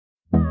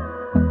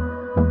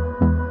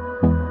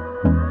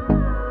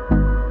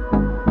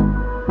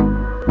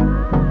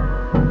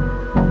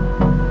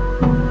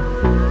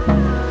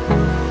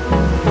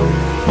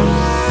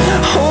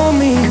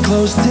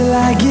close till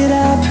I get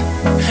up.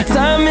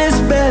 Time is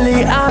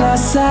barely on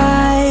our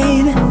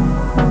side.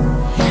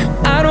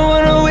 I don't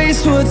wanna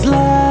waste what's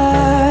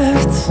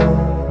left.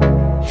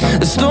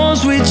 The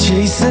storms we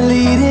chase are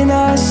leading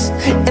us,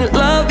 and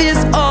love is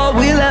all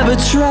we'll ever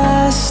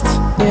trust.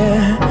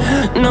 Yeah,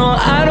 no,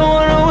 I don't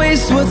wanna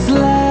waste what's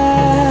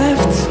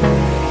left.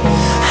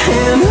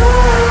 And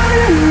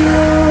on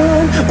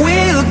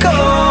we'll go,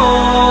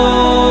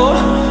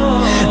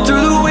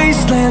 through the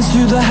wastelands,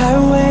 through the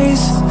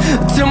highways,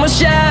 till my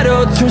shadow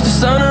turns to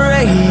sun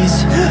rays.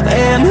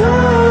 And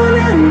on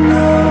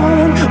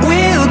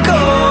we'll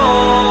go,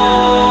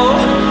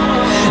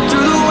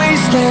 through the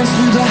wastelands,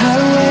 through the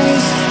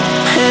highways,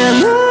 and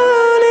on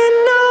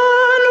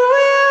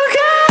we'll go.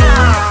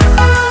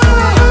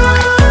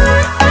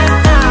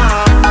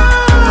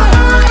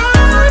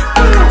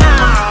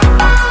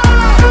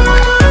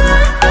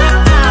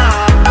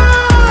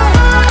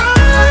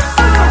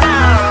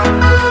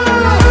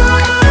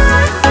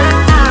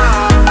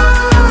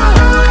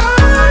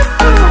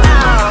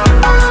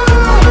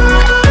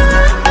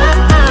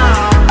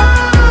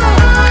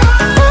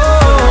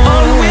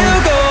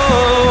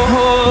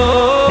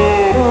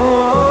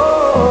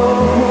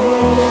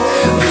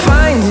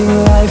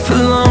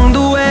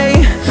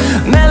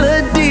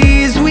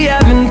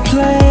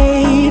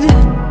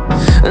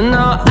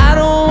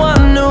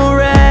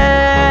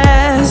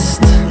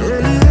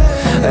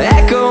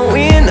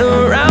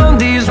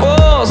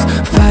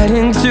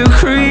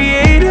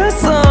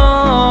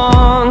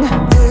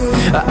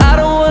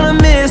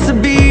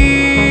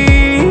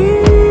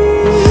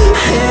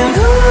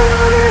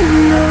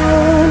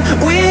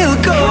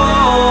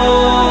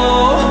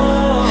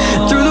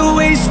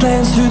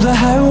 Through the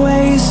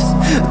highways,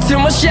 till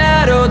my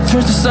shadow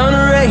turns to sun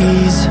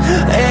rays.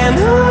 And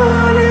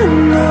on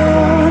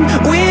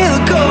we'll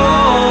go,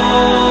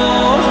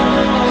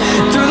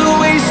 through the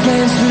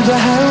wastelands, through the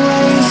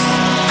highways,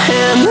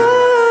 and on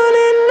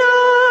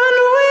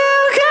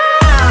we'll go.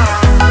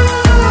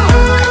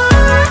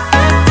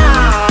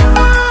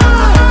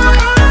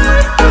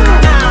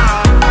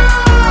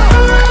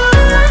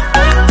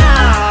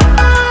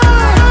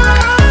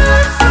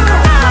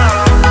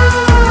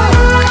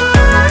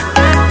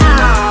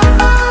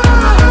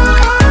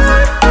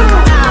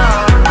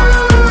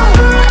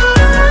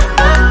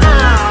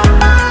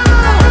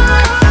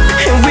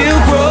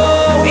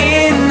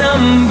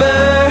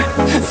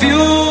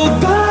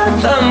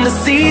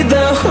 See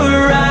the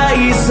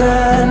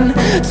horizon,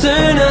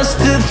 turn us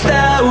to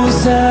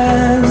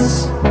thousands,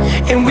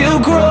 and we'll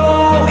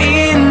grow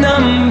in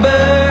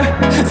number,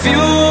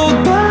 fueled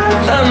by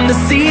them. To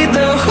see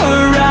the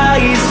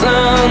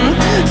horizon,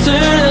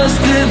 turn us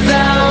to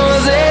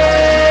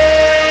thousands,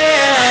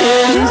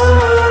 and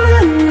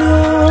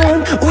on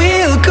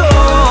we'll go,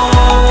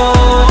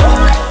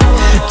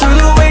 through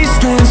the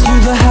wastelands,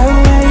 through the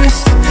highways,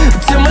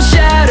 till my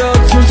shadow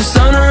turns to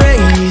sun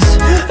rays.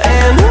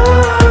 And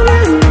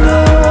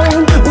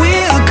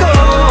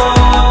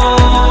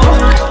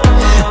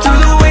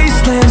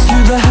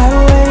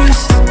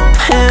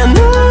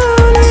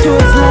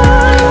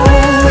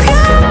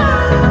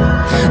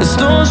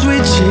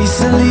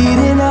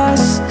leading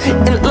us,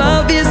 and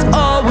love is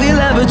all we'll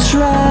ever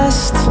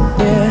trust.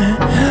 Yeah,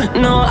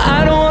 no,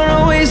 I don't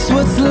wanna waste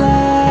what's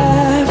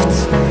left.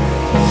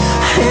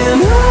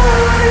 And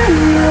on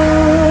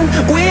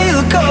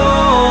we'll go,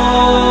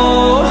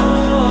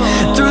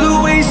 through the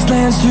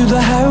wastelands, through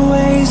the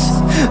highways,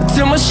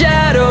 till my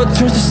shadow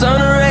turns to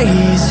sun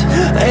rays.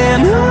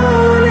 And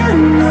on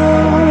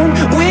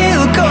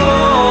we'll go,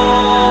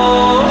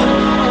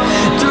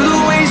 through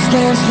the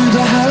wastelands, through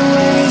the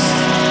highways,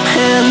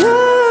 and on.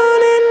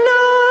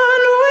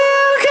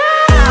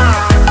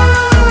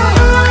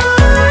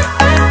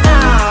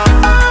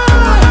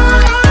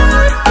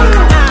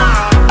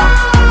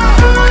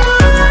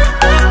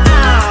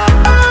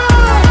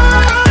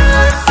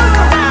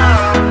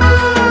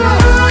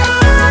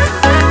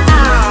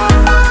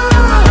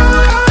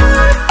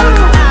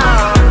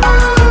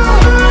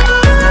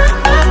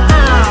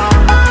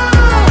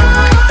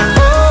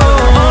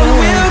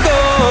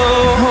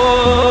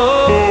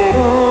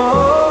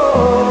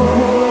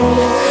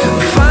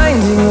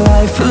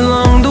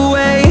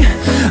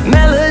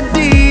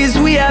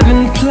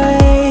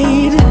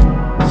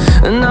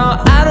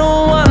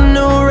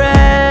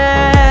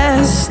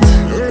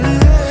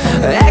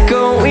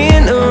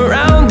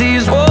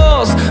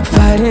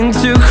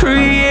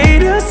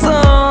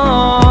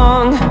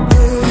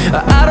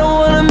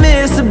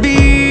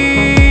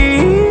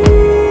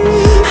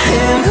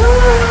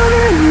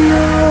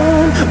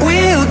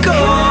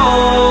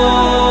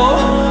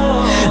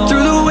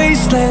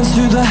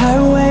 Through the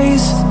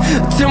highways,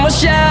 till my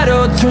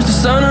shadow turns to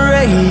sun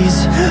rays.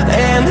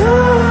 And